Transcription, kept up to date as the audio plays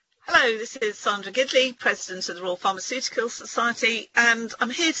Hello, this is Sandra Gidley, President of the Royal Pharmaceutical Society, and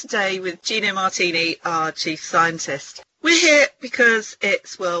I'm here today with Gino Martini, our Chief Scientist. We're here because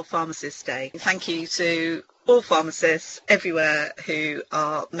it's World Pharmacists Day. Thank you to all pharmacists everywhere who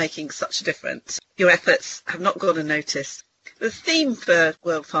are making such a difference. Your efforts have not gone unnoticed. The theme for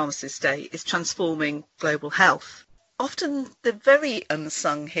World Pharmacists Day is transforming global health. Often the very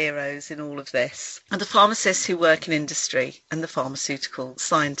unsung heroes in all of this are the pharmacists who work in industry and the pharmaceutical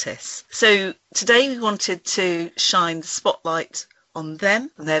scientists. So today we wanted to shine the spotlight on them,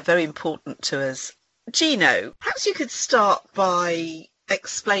 and they're very important to us. Gino, perhaps you could start by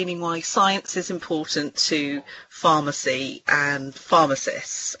explaining why science is important to pharmacy and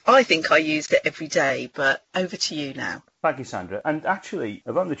pharmacists. I think I use it every day, but over to you now. Thank you, Sandra. And actually,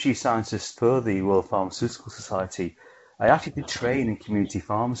 I'm the Chief Scientist for the World Pharmaceutical Society. I actually did train in community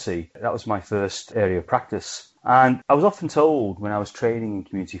pharmacy. That was my first area of practice. And I was often told when I was training in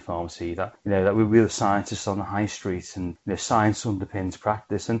community pharmacy that, that we were the scientists on the high street and science underpins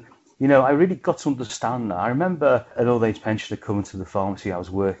practice. And, I really got to understand that. I remember an old age pensioner coming to the pharmacy I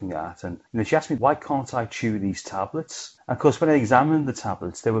was working at, and she asked me, why can't I chew these tablets? And of course, when I examined the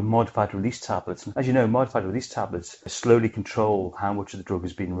tablets, they were modified release tablets. And as you know, modified release tablets slowly control how much of the drug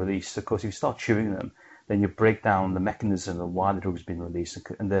is being released. Of course, if you start chewing them, then you break down the mechanism of why the drug has been released,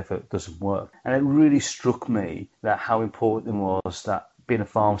 and therefore it doesn't work. And it really struck me that how important it was that being a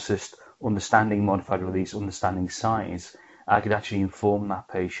pharmacist, understanding modified release, understanding science, I could actually inform that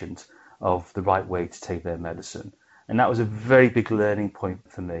patient of the right way to take their medicine. And that was a very big learning point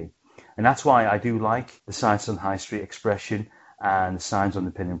for me. And that's why I do like the science on high street expression and the science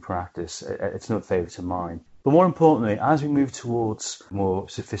underpinning practice. It's no favourite of mine. But more importantly, as we move towards more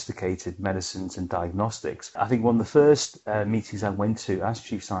sophisticated medicines and diagnostics, I think one of the first meetings I went to as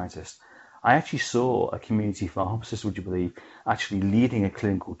Chief Scientist, I actually saw a community pharmacist, would you believe, actually leading a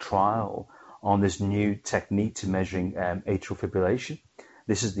clinical trial on this new technique to measuring atrial fibrillation.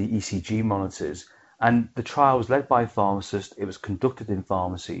 This is the ECG monitors. And the trial was led by a pharmacist. It was conducted in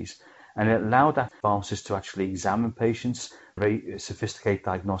pharmacies. And it allowed that pharmacist to actually examine patients, very sophisticated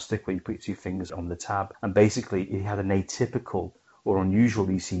diagnostic where you put your 2 fingers on the tab. And basically, if you had an atypical or unusual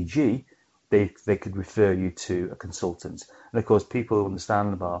ECG, they could refer you to a consultant. And of course, people who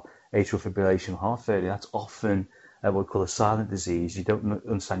understand about atrial fibrillation, heart failure, that's often what we call a silent disease. You don't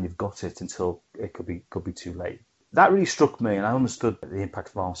understand you've got it until it could be too late. That really struck me, and I understood the impact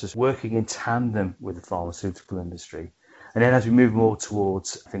of pharmacists working in tandem with the pharmaceutical industry. And then as we move more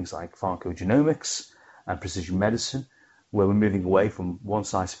towards things like pharmacogenomics and precision medicine, where we're moving away from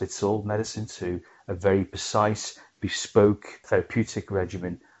one-size-fits-all medicine to a very precise, bespoke therapeutic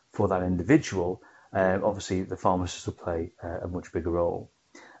regimen for that individual, obviously the pharmacist will play a much bigger role.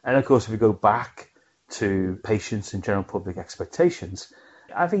 And of course, if we go back to patients and general public expectations,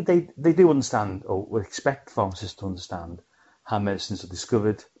 I think they do understand, or would expect pharmacists to understand, how medicines are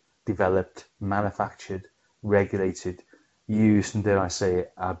discovered, developed, manufactured, regulated, used, and dare I say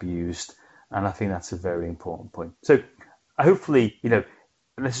it, abused. And I think that's a very important point. So hopefully,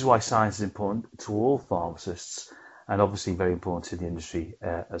 this is why science is important to all pharmacists, and obviously very important to the industry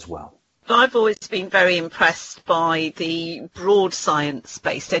as well. I've always been very impressed by the broad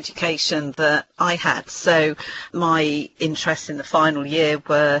science-based education that I had. So my interests in the final year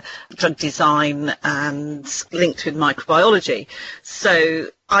were drug design and linked with microbiology. So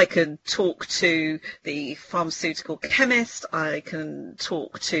I can talk to the pharmaceutical chemist, I can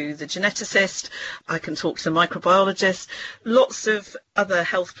talk to the geneticist, I can talk to the microbiologist, lots of other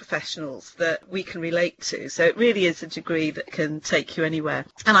health professionals that we can relate to. So it really is a degree that can take you anywhere.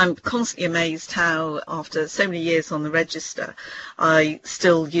 And I'm constantly amazed how, after so many years on the register, I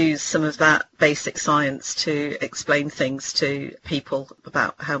still use some of that basic science to explain things to people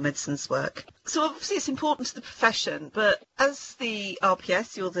about how medicines work. So obviously it's important to the profession, but as the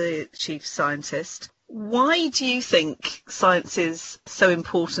RPS, you're the Chief Scientist. Why do you think science is so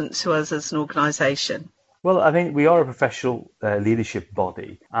important to us as an organisation? Well, I think we are a professional leadership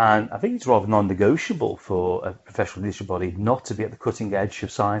body, and I think it's rather non-negotiable for a professional leadership body not to be at the cutting edge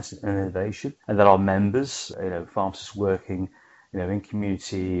of science and innovation, and that our members, pharmacists working, in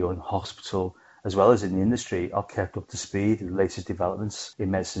community or in hospital, as well as in the industry, are kept up to speed with the latest developments in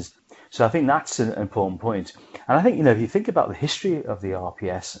medicines. So I think that's an important point. And I think, if you think about the history of the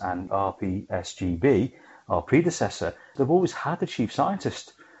RPS and RPSGB, our predecessor, they've always had a chief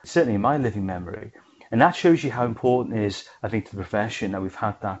scientist, certainly in my living memory. And that shows you how important it is, I think, to the profession that we've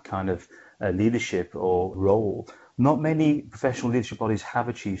had that kind of leadership or role. Not many professional leadership bodies have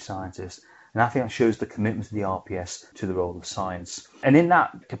a chief scientist. And I think that shows the commitment of the RPS to the role of science. And in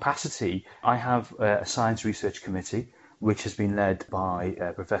that capacity, I have a science research committee, which has been led by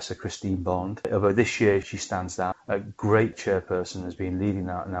Professor Christine Bond. Although this year she stands down, a great chairperson has been leading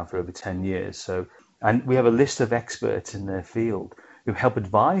that now for over 10 years. And we have a list of experts in their field who help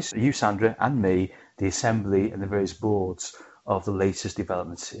advise you, Sandra, and me, the Assembly and the various boards of the latest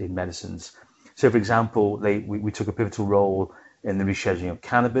developments in medicines. So, for example, we took a pivotal role in the rescheduling of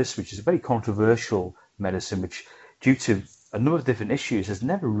cannabis, which is a very controversial medicine, which, due to a number of different issues, has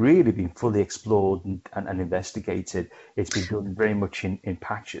never really been fully explored and investigated. It's been done very much in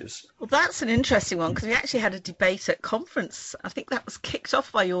patches. Well, that's an interesting one, because we actually had a debate at conference. I think that was kicked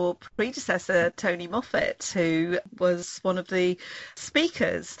off by your predecessor, Tony Moffat, who was one of the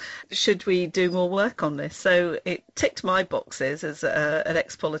speakers. Should we do more work on this? So it ticked my boxes as an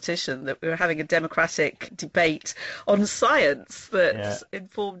ex-politician that we were having a democratic debate on science that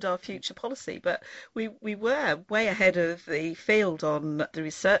informed our future policy. But we were way ahead of the field on the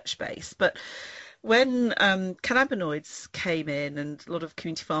research base. But when cannabinoids came in, and a lot of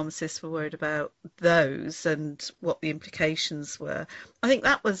community pharmacists were worried about those and what the implications were, I think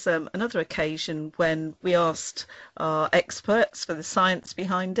that was another occasion when we asked our experts for the science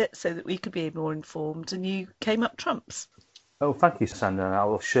behind it so that we could be more informed, and you came up trumps. Oh, thank you, Sandra, and I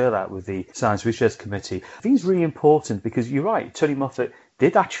will share that with the Science Research Committee. I think it's really important because you're right, Tony Moffat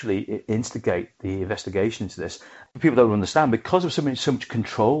did actually instigate the investigation into this. People don't understand, because of so much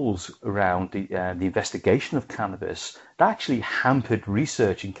controls around the investigation of cannabis, that actually hampered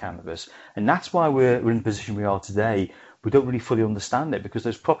research in cannabis. And that's why we're in the position we are today. We don't really fully understand it, because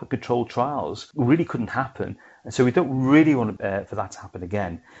those proper controlled trials really couldn't happen. And so we don't really want for that to happen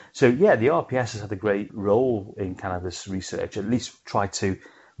again. So yeah, the RPS has had a great role in cannabis research, at least try to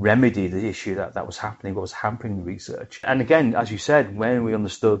remedy the issue that was happening, what was hampering the research. And again, as you said, when we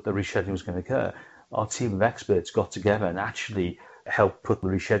understood that rescheduling was going to occur, our team of experts got together and actually helped put the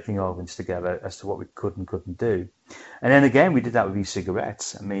rescheduling arguments together as to what we could and couldn't do. And then again, we did that with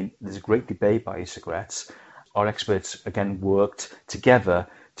e-cigarettes. I mean, there's a great debate about e-cigarettes. Our experts, again, worked together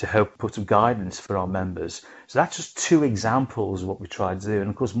to help put some guidance for our members. So that's just two examples of what we tried to do. And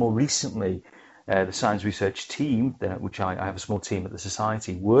of course, more recently, the science research team, which I have a small team at the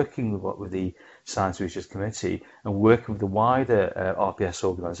Society, working with the Science Research Committee and working with the wider RPS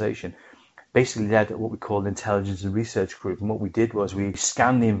organisation, basically led what we call an intelligence and research group. And what we did was we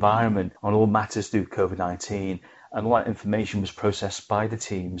scanned the environment on all matters to do with COVID-19, and all that information was processed by the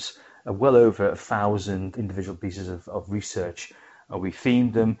teams, well over 1,000 individual pieces of research. We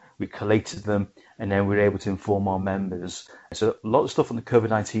themed them, we collated them, and then we were able to inform our members. So a lot of stuff on the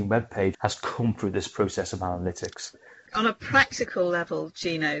COVID-19 webpage has come through this process of analytics. On a practical level,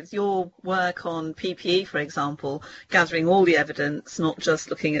 Gino, your work on PPE, for example, gathering all the evidence, not just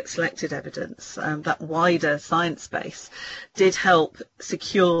looking at selected evidence, that wider science base, did help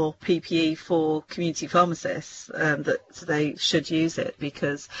secure PPE for community pharmacists, that they should use it,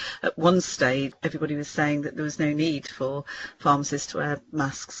 because at one stage everybody was saying that there was no need for pharmacists to wear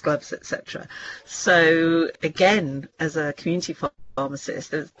masks, gloves, etc. So again, as a community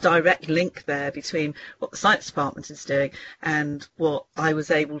pharmacist, there's a direct link there between what the science department is doing and what I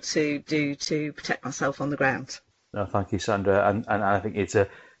was able to do to protect myself on the ground. No, thank you, Sandra. And I think it's a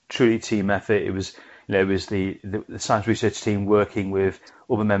truly team effort. It was the science research team working with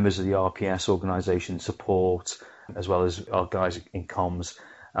other members of the RPS organisation support, as well as our guys in comms.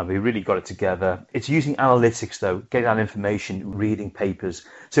 And we really got it together. It's using analytics, though, getting that information, reading papers.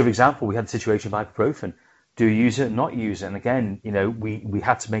 So, for example, we had a situation of ibuprofen. Do you use it, not use it? And again, we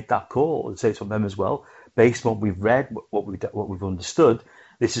had to make that call and say to our members, well, based on what we've read, what we've understood,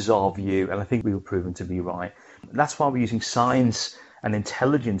 this is our view. And I think we were proven to be right. And that's why we're using science and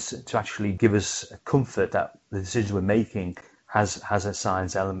intelligence to actually give us comfort that the decisions we're making has a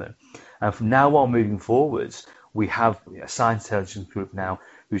science element. And from now on, moving forwards, we have a science intelligence group now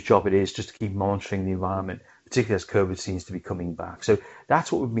whose job it is just to keep monitoring the environment, particularly as COVID seems to be coming back. So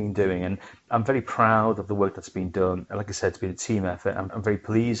that's what we've been doing, and I'm very proud of the work that's been done. And like I said, it's been a team effort. I'm very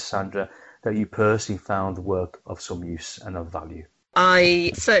pleased, Sandra, that you personally found the work of some use and of value.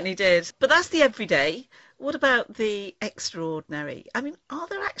 I certainly did. But that's the everyday. What about the extraordinary? I mean, are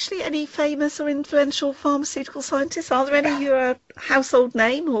there actually any famous or influential pharmaceutical scientists? Are there any who are a household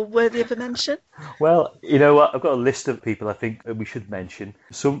name or worthy of a mention? Well, you know what? I've got a list of people I think we should mention.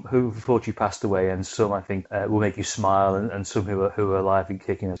 Some who unfortunately passed away, and some I think will make you smile, and some who are alive and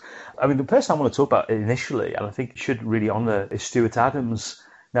kicking. I mean, the person I want to talk about initially, and I think should really honour, is Stuart Adams.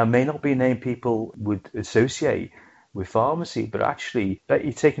 Now, may not be a name people would associate with pharmacy, but actually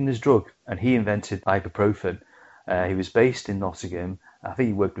he'd taken this drug and he invented ibuprofen. He was based in Nottingham. I think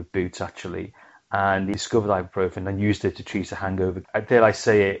he worked with Boots actually, and he discovered ibuprofen and used it to treat a hangover. Dare I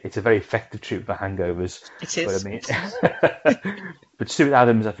say it, it's a very effective treatment for hangovers. It is. But I mean, but Stuart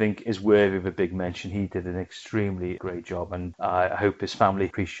Adams, I think, is worthy of a big mention. He did an extremely great job, and I hope his family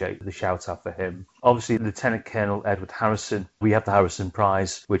appreciate the shout out for him. Obviously, Lieutenant Colonel Edward Harrison, we have the Harrison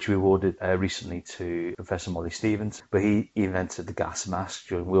Prize, which we awarded recently to Professor Molly Stevens, but he invented the gas mask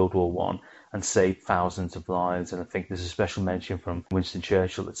during World War One and saved thousands of lives. And I think there's a special mention from Winston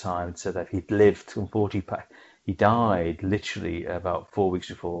Churchill at the time. It said that he'd lived, unfortunately, he died literally about 4 weeks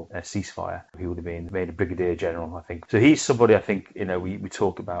before a ceasefire. He would have been made a brigadier general, I think. So he's somebody I think, we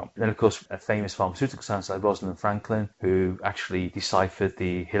talk about. Then, of course, a famous pharmaceutical scientist like Rosalind Franklin, who actually deciphered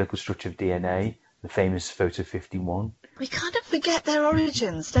the helical structure of DNA, the famous photo 51. We kind of forget their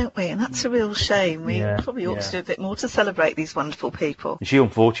origins, don't we? And that's a real shame. We probably ought to do a bit more to celebrate these wonderful people. She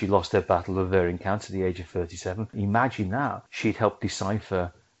unfortunately lost her battle of ovarian cancer at the age of 37. Imagine that. She'd helped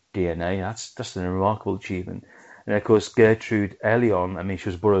decipher DNA. That's a remarkable achievement. And of course, Gertrude Elion, she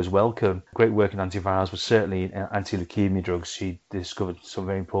was Burroughs' Wellcome. Great work in antivirals, but certainly in anti-leukemia drugs, she discovered some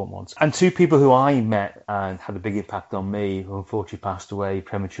very important ones. And two people who I met and had a big impact on me, who unfortunately passed away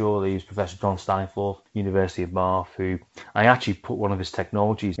prematurely, was Professor John Steinforth, University of Bath, who I actually put one of his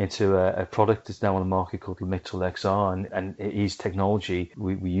technologies into a product that's now on the market called Lamictal XR, and his technology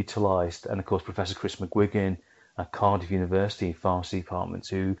we utilised. And of course, Professor Chris McGuigan at Cardiff University pharmacy department,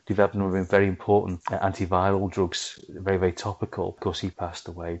 who developed a number of very important antiviral drugs, very, very topical. Of course, he passed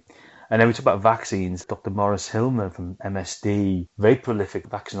away. And then we talk about vaccines. Dr. Morris Hillman from MSD, very prolific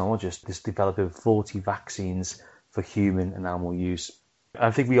vaccinologist, has developed over 40 vaccines for human and animal use.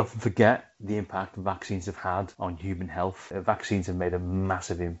 I think we often forget the impact vaccines have had on human health. Vaccines have made a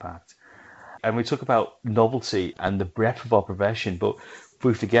massive impact. And we talk about novelty and the breadth of our profession, but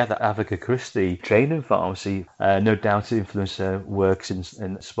we forget that Agatha Christie trained in pharmacy, no doubt to influence her works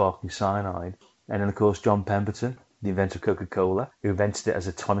in sparkling cyanide. And then, of course, John Pemberton, the inventor of Coca-Cola, who invented it as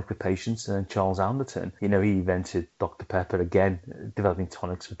a tonic for patients, and then Charles Anderton, he invented Dr. Pepper, again, developing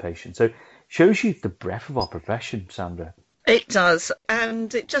tonics for patients. So it shows you the breadth of our profession, Sandra. It does,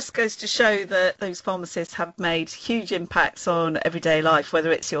 and it just goes to show that those pharmacists have made huge impacts on everyday life,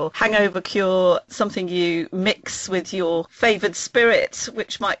 whether it's your hangover cure, something you mix with your favoured spirit,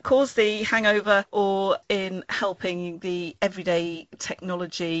 which might cause the hangover, or in helping the everyday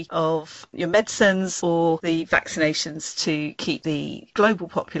technology of your medicines or the vaccinations to keep the global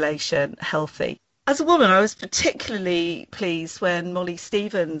population healthy. As a woman, I was particularly pleased when Molly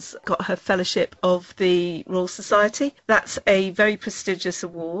Stevens got her Fellowship of the Royal Society. That's a very prestigious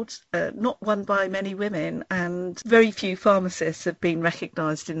award, not won by many women, and very few pharmacists have been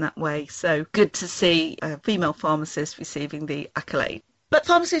recognised in that way. So good to see a female pharmacist receiving the accolade. But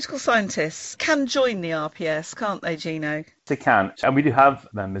pharmaceutical scientists can join the RPS, can't they, Gino? They can, and we do have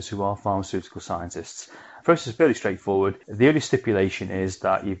members who are pharmaceutical scientists. The process is fairly straightforward. The only stipulation is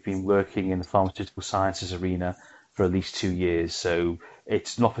that you've been working in the pharmaceutical sciences arena for at least 2 years. So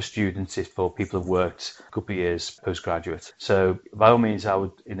it's not for students, it's for people who've worked a couple of years postgraduate. So by all means, I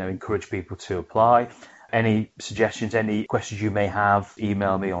would encourage people to apply. Any suggestions, any questions you may have,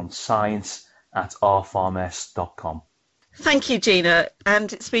 email me on science@rpharms.com. Thank you, Gina.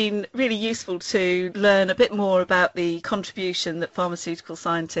 And it's been really useful to learn a bit more about the contribution that pharmaceutical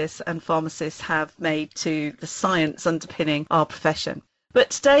scientists and pharmacists have made to the science underpinning our profession. But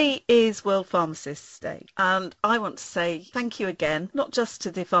today is World Pharmacists Day, and I want to say thank you again, not just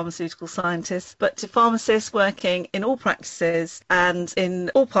to the pharmaceutical scientists, but to pharmacists working in all practices and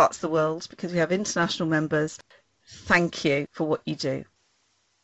in all parts of the world, because we have international members. Thank you for what you do.